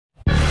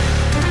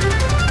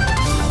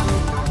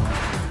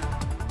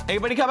एक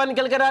बड़ी खबर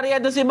निकल कर आ रही है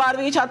 10वीं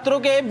 12वीं के छात्रों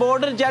के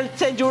बोर्ड रिजल्ट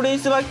से जुड़ी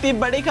इस वक्त की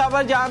बड़ी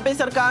खबर, जहां पे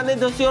सरकार ने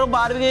 10वीं और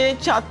 12वीं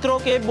के छात्रों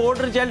के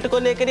बोर्ड रिजल्ट को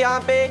लेकर यहां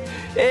पे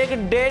एक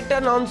डेट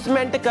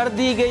अनाउंसमेंट कर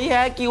दी गई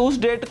है कि उस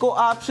डेट को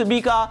आप सभी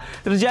का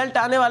रिजल्ट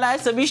आने वाला है।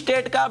 सभी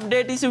स्टेट का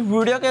अपडेट इस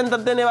वीडियो के अंदर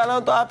देने वाला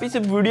हूं, तो आप इस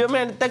वीडियो में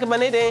अंत तक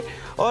बने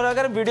रहें। और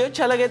अगर वीडियो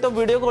अच्छा लगे तो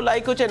वीडियो को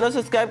लाइक और चैनल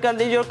सब्सक्राइब कर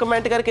लीजिए और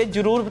कमेंट करके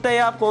जरूर बताइए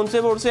आप कौन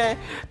से बोर्ड से हैं,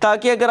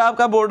 ताकि अगर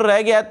आपका बोर्ड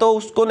रह गया तो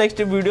उसको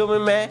नेक्स्ट वीडियो में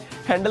मैं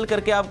हैंडल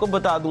करके आपको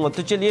बता दूंगा।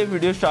 तो चलिए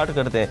वीडियो स्टार्ट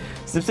करते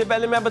हैं। सबसे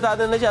पहले मैं बता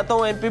देना चाहता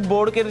हूं एमपी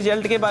बोर्ड के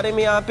रिजल्ट के बारे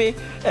में। यहाँ पे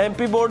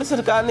एमपी बोर्ड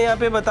सरकार ने यहाँ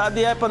पे बता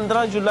दिया है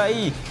 15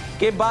 जुलाई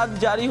के बाद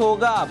जारी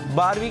होगा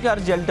 12वीं का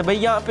रिजल्ट। भाई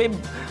यहाँ पे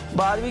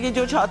 12वीं के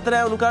जो छात्र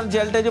हैं उनका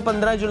रिजल्ट है जो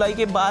 15 जुलाई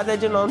के बाद है,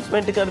 जो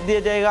अनाउंसमेंट कर दिया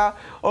जाएगा।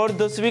 और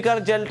 10वीं का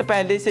रिजल्ट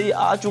पहले से ही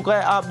आ चुका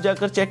है, आप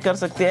जाकर चेक कर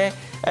सकते हैं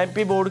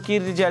एमपी बोर्ड की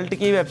रिजल्ट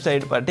की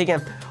वेबसाइट पर, ठीक है।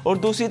 और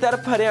दूसरी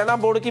तरफ हरियाणा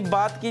बोर्ड की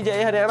बात की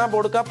जाए, हरियाणा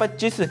बोर्ड का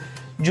 25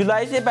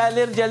 जुलाई से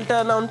पहले रिजल्ट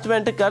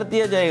अनाउंसमेंट कर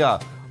दिया जाएगा।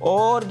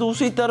 और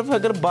दूसरी तरफ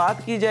अगर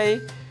बात की जाए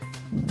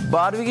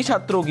 12वीं के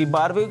छात्रों की,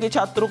 12वीं के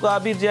छात्रों का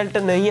अभी रिजल्ट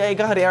नहीं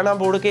आएगा हरियाणा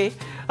बोर्ड के,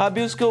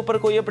 अभी उसके ऊपर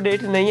कोई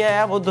अपडेट नहीं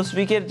आया। वो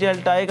 10वीं के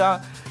रिजल्ट आएगा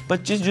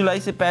 25 जुलाई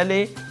से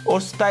पहले,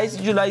 और 27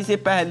 जुलाई से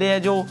पहले है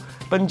जो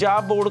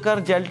पंजाब बोर्ड का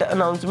रिजल्ट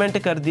अनाउंसमेंट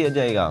कर दिया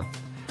जाएगा।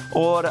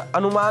 और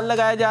अनुमान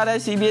लगाया जा रहा है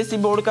सीबीएसई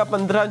बोर्ड का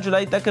 15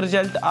 जुलाई तक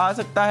रिजल्ट आ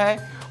सकता है,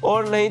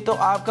 और नहीं तो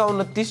आपका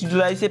 29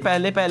 जुलाई से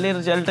पहले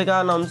रिजल्ट का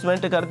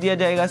अनाउंसमेंट कर दिया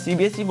जाएगा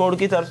सीबीएसई बोर्ड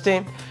की तरफ से।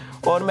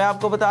 और मैं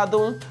आपको बता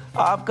दूं,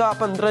 आपका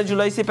 15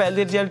 जुलाई से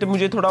पहले रिजल्ट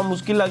मुझे थोड़ा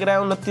मुश्किल लग रहा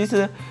है, 29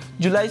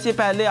 जुलाई से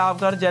पहले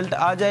आपका रिजल्ट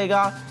आ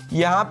जाएगा।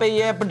 यहाँ पे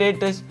ये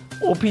अपडेट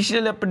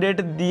ऑफिशियल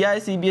अपडेट दिया है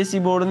सीबीएसई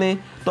बोर्ड ने,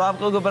 तो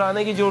आपको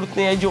घबराने की जरूरत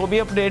नहीं है। जो भी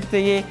अपडेट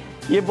थे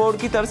ये बोर्ड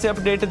की तरफ से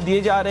अपडेट दिए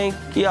जा रहे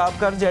हैं कि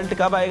आपका रिजल्ट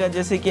कब आएगा।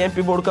 जैसे कि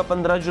एमपी बोर्ड का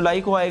 15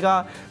 जुलाई को आएगा,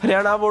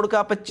 हरियाणा बोर्ड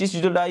का 25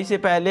 जुलाई से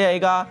पहले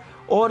आएगा,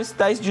 और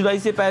 27 जुलाई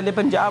से पहले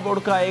पंजाब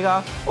बोर्ड का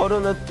आएगा, और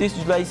 29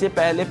 जुलाई से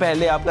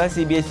पहले आपका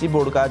सीबीएसई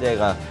बोर्ड का आ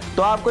जाएगा।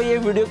 तो आपको ये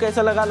वीडियो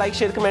कैसा लगा, लाइक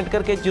शेयर कमेंट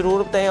करके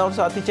जरूर बताएं, और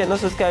साथ ही चैनल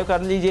सब्सक्राइब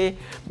कर लीजिए,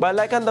 बेल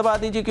आइकन दबा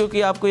दीजिए,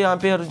 क्योंकि आपको यहाँ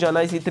पे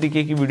रोजाना इसी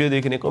तरीके की वीडियो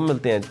देखने को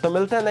मिलते हैं। तो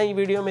मिलते हैं नई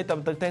वीडियो में,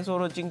 तब तक थैंक्स फॉर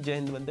वॉचिंग। जय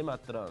हिंद, वंदे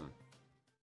मातरम।